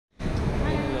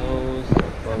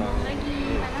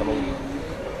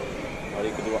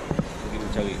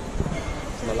cari.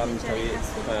 Semalam cari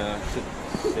kasut,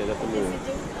 saya dah temu.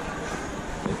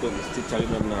 Itu mesti cari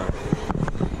benar-benar.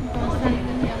 Cari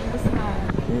yang besar.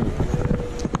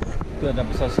 Itu ada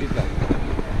besar sikit lah.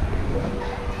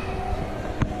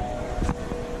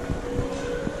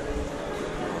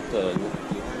 Kita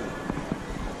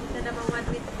dah bawa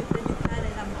duit juta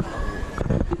dalam kau.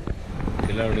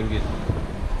 Bila ringgit.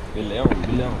 Bila.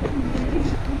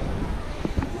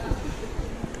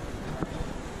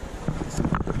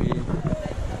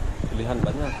 Pilihan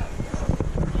banyak.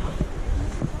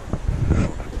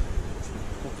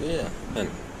 Okey ya, kan?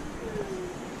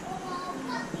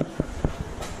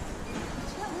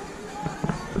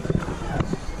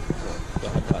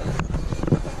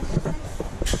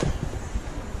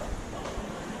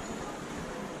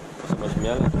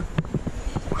 Macamnya lah.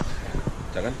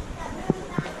 Jangan.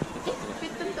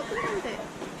 Fitur untuk pun cantik.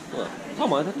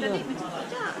 Sama tadi lah. Tadi macam tak?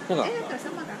 Enggak. Tak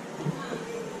sama kah?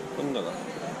 Enggak lah.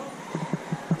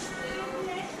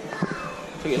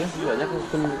 Sikit lah, beli banyak pun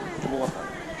cuma makan.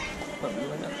 Beli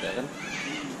banyak ya kan.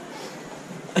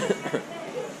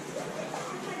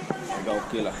 Agak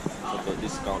okey lah untuk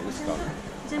diskaun. Macam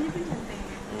ni pun cantik.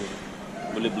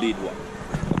 Boleh beli dua.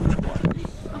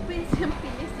 Apa yang saya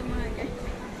pilih semua kan?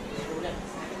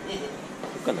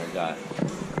 Bukan agak.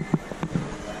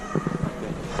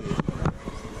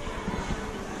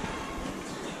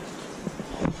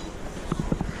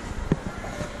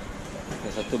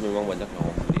 Yang satu memang banyak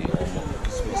orang beli omong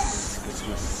Christmas.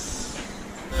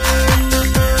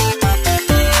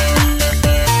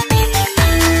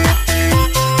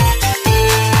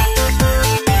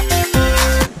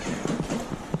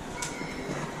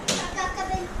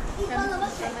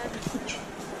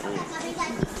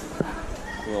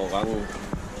 Orang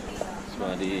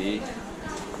semua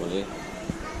boleh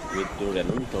itu dan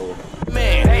untuk.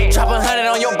 Man, drop 100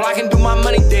 on your block and do my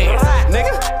money dance,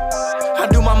 nigga.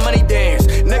 I do my money dance,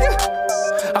 nigga.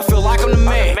 I feel like I'm the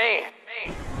man.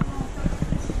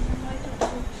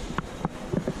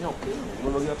 Ya okey,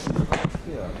 belum lagi aku.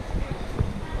 Ya.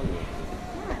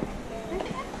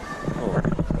 Oh.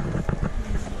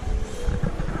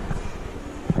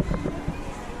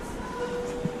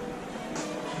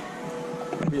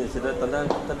 Ya, sudah tanda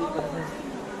tadi katanya.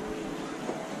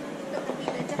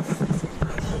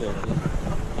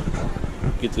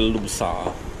 Kita terlalu besar.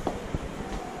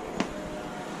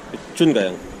 Cun kah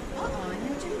yang?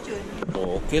 Yang cun-cun.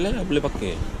 Oh, okey lah, boleh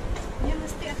pakai. Dia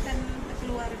mesti akan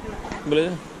keluar juga kan? Boleh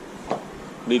lah.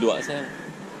 Beli dua sayang.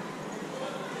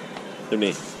 Jom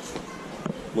ni.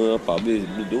 Apa beli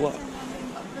dua? 41.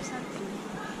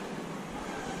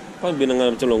 Kan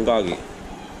binangan macam longgar lagi.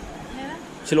 Ya lah.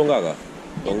 Si longgar kah?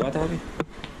 Longgar tak habis.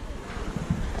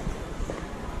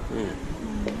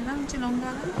 Memang macam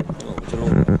longgar kan? Oh, macam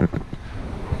longgar.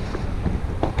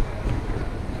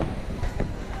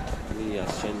 LEA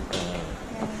CENTRE.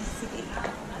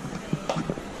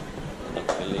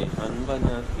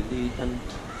 Banyak pilihan.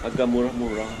 Agak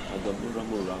murah-murah.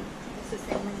 Maksud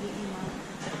saya beli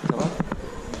 5. Apa?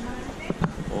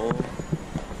 Oh.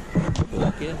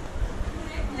 Okey lah.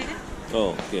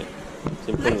 Oh, okey.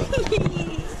 Simple lah.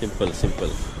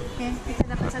 Simple. Okay,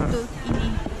 kita dapat satu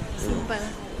ini. Simple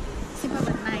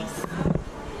but nice.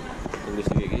 Tunggu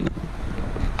sikit lagi.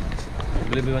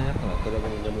 Boleh lebih banyak lah. Kalau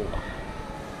punya murah.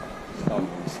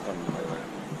 Diskaun.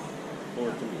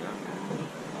 Oh, macam ni lah.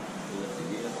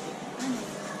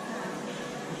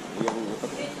 Yang apa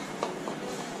tu?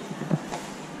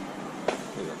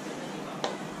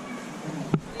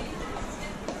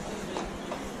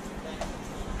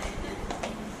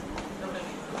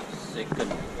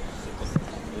 Second.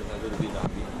 Lalu lebih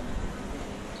rapi.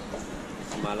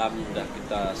 Semalam dah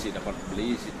kita dapat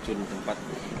beli si cun tempat.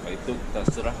 Lepas itu kita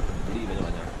serah beli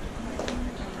banyak-banyak.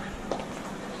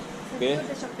 Okey.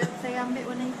 Ada coklat saya ambil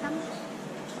warna hitam.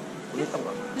 Ini hitam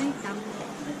tak? Warna hitam.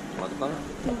 Warna hitam?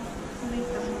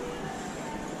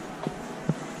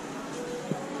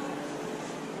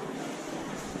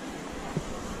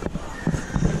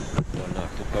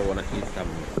 Tu, warna hitam. Warna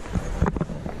hitam.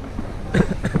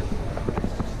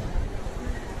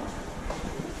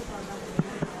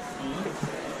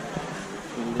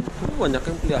 Banyak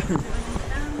yang pilihan.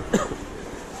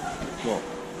 Wah,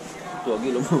 tu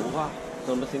lagi lebih murah.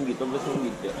 RM15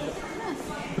 ya.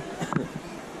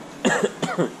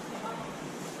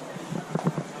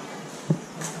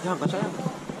 Ya, kat saya.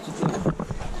 Situ.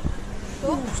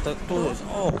 Tu.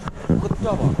 Oh,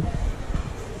 kejap ah.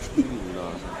 Gila.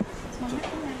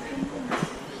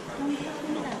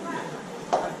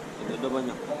 Ada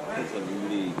banyak. Saya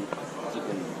beli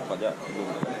chicken kepada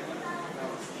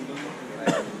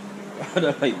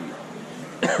ada lagi.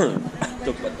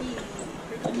 Cepat.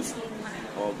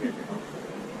 Okey.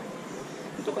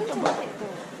 Itu kan coba.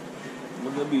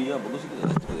 Lebih ya bagus itu.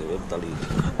 Tali.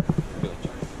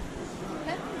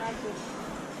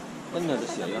 Kan ada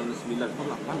sih yang 9 atau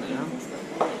 8 ya.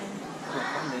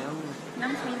 8 yang 6,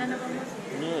 9 apa mas?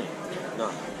 Ini.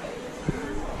 Nah.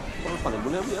 Kalau paling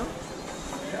boleh ya.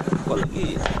 Kau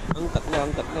lagi angkatlah.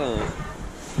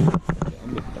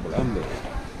 Ambil, tak boleh ambil.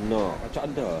 No, kaca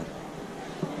ada.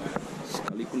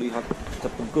 Sekali kulihat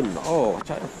terpegun. Oh,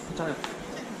 kaca.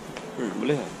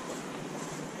 Boleh.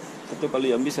 Satu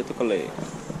kali ambil, satu kali.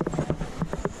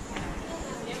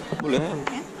 Boleh.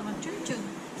 Ya, sama cuncun.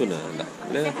 Tu nah, tak.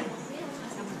 Boleh.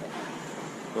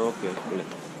 Okey, boleh.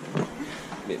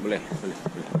 Boleh.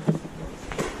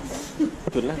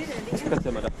 Betul lah. Sekarang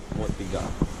saya ada mau 3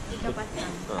 pasang.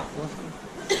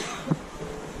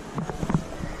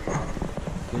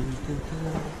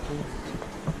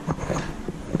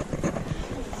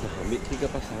 Ambil 3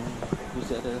 pasang.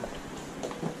 Bisa ada.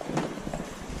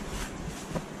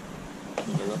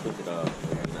 Jangan tu kita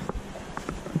nak.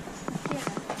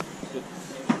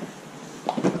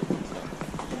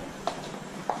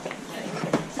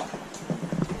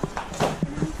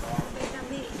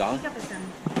 Dah. 3 pasang.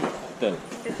 Betul.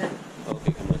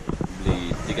 Okey, kamu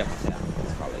beli 3 pasang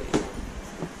sekali.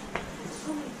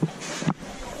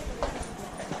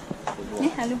 Ni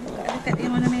halu buka dekat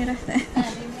yang warna merah tak?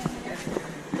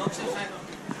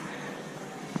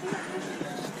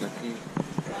 Lagi.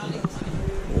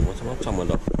 Oh, macam-macam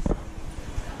ada.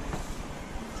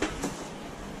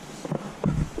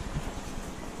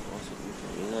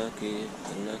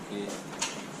 Lagi.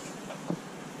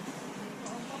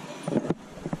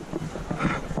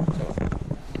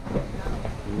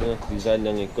 Ini desain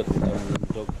yang ikut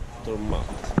Dr. Mark.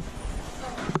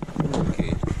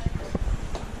 Okey.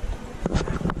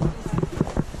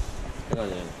 Tengah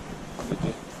yang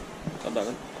lucu. Ada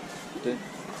kan? Betul.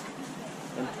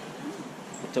 Kan?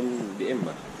 Macam DM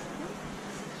lah.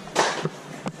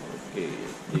 Okey,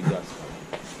 3 sekali.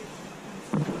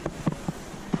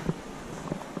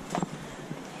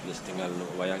 Tinggal nak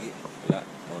bayar lagi. Tak,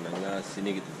 orang nangga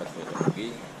sini kita patut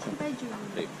lagi.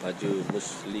 Baju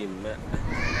muslimat.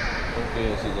 Okey,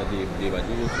 saya jadi beli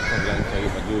baju. Saya bilang cari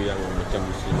baju yang macam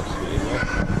muslimat.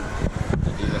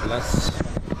 Jadi last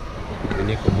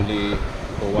ini aku beli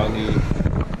pewangi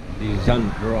di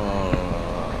Zandra.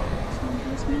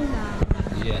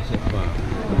 Ya, siapa?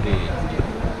 Beli.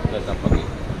 Datang pagi.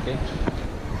 Okey.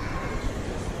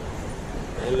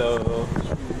 Hello.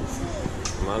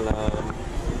 Malam.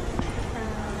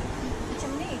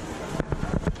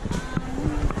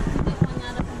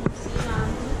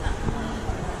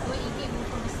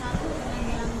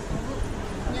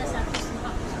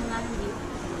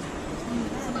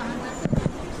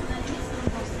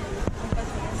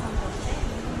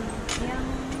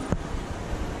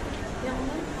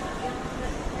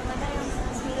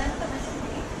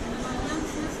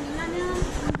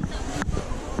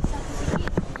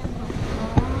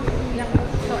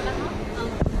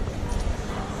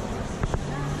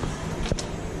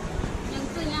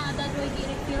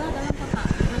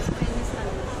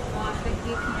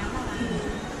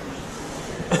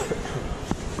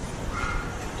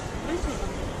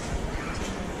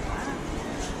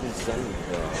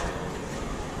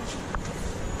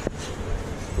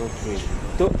 Okey.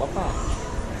 Untuk apa?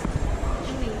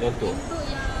 Yang tu. Untuk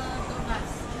yang 12.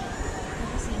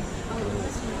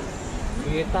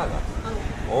 Kereta kah?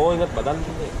 Oh, ingat badan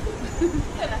tu ni.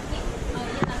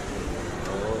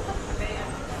 Oh.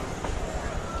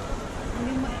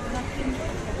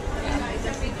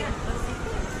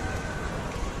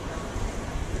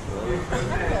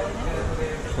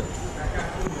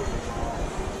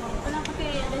 Pernah pakai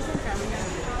LEA CENTRE?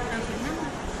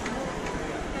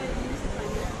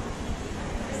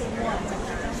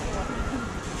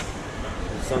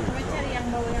 Semua cari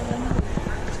yang bawah yang lembut.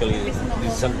 Sekali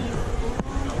desain.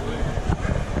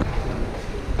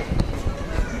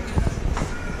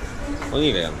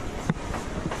 Wangi ke yang?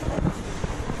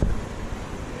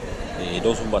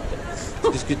 Daun sumbat.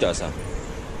 Kita asal.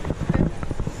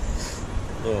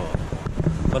 Oh,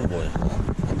 kan boleh.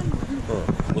 Oh,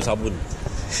 bau sabun.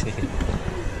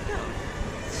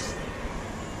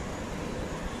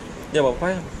 Ya, apa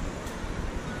ya?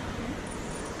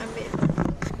 Ambil.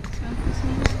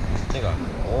 Ni kah?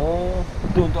 Oh,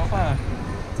 itu untuk apa?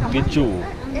 Gincu.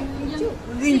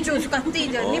 Gincu suka hati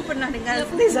je. Ni pernah dengar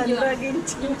di Zandra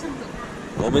gincu.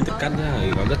 Oh, main tekan dia.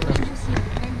 Kaget lah.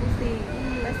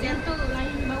 Yang tu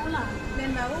lain bau lah.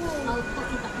 Lain bau. Auto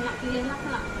kita pilih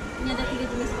lah. Ini ada 3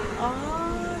 jenis.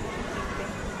 Oh.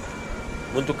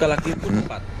 Untuk lelaki pun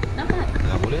dapat. Dapat.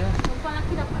 Nah, boleh ya. Perempuan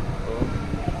lelaki dapat. Oh.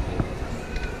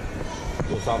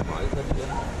 Oh, sama itu tadi ya.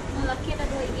 Lelaki ada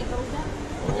 2 gigi bau dah.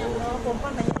 Oh,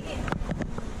 perempuan banyak lagi.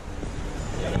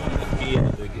 Yang lelaki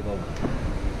tu ikut bau.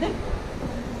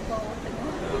 Bau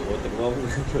tengong.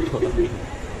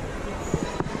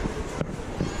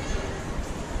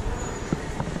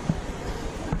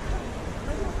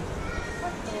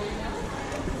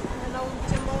 Kalau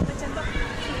macam bau macam tu.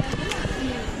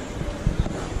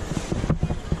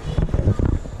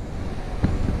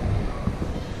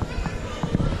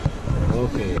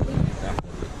 Okey. Dah.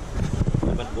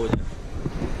 Dapat baunya.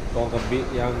 Kau ambil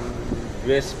yang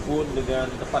graceful dengan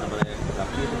tepat mana yang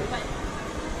rapi tu?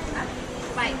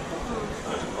 Baik.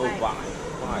 Oh,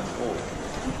 baik. Oh.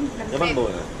 Yang mana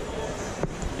baunya?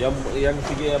 Yang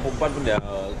tiga perempuan pun dah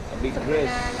ambil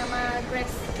grace. Nama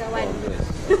Grace kawan. Oh, grace.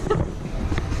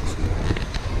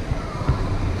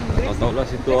 Kau tahu lah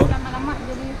situ. Lama-lama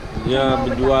jadi. Dia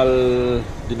menjual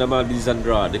dinama di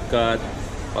Sandra dekat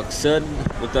Paksen,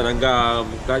 Hutan Angga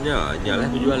mukanya.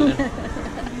 Nyalah menjual dia.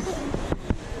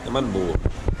 Teman bu.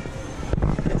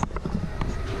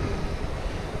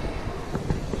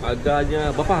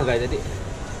 Harganya berapa harga tadi?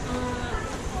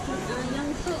 Yang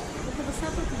tu buku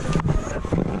besar tu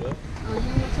 7.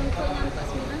 Yang macam tu yang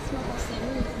 49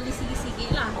 50 beli sikit-sikit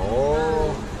lah.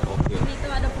 Oh, okey. Ini tu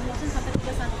ada promotion sampai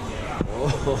 31.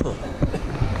 Oh.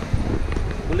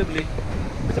 Boleh beli.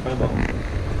 Siapa yang mau?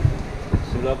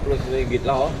 RM90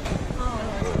 lah. Oh.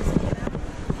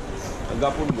 Harga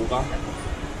pun murah.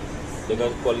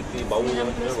 Dengan kualiti baunya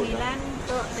macam mana? 99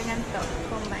 tu dengan tu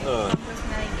combine. Ha.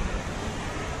 RM99.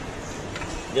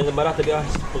 Yang sembarang tadi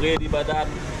spray di badan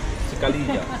sekali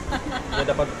je. Dia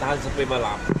dapat tahan sampai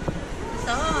malam.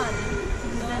 Betul.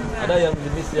 Ada yang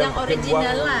jenis yang original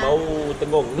buang lah. bau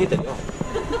tengong ni tadi. Oh.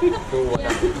 Tu ada.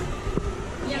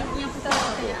 Yang putih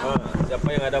kayak Ha, siapa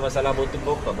yang ada masalah bau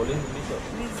tengong tak boleh beli tu.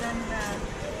 Lisandra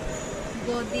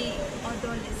body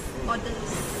odorless.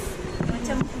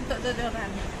 Macam untuk deodoran.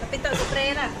 Tapi tak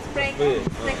spray lah. Spray Spray.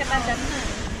 spray ke badan lah.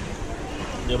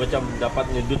 Dia macam dapat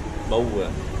nyedut bau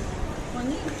lah.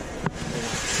 Wangi.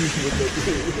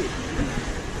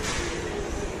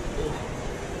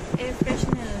 Air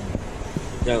freshener.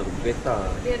 Yang kereta.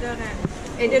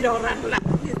 Deodoran pula.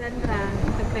 Lisandra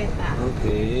untuk kereta.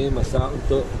 Okey, masa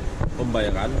untuk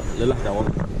pembayaran lelah dah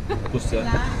orang. Bagus ya.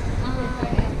 Lah,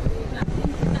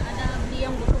 kita ada beli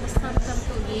yang buku besar macam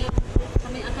tu ni.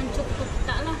 Kami akan cukup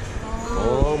tak lah.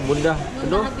 Oh, mudah. Mudah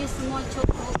Penuh. habis semua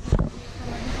cukup.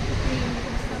 Sama ada satu krim buku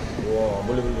besar. Wah,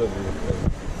 boleh.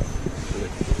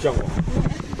 Cang.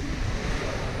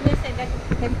 Ni saya dah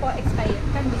tempo expired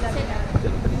kan bila dah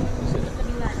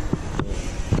kebilan.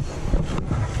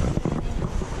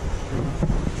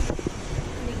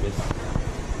 Yes.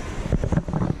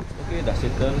 Okey, dah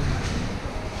settle.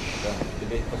 Dah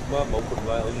pilih apa semua, bau pun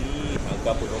baik,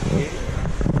 harga pun okey.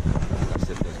 Dah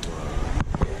settle semua.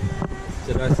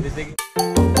 Cerah sedikit.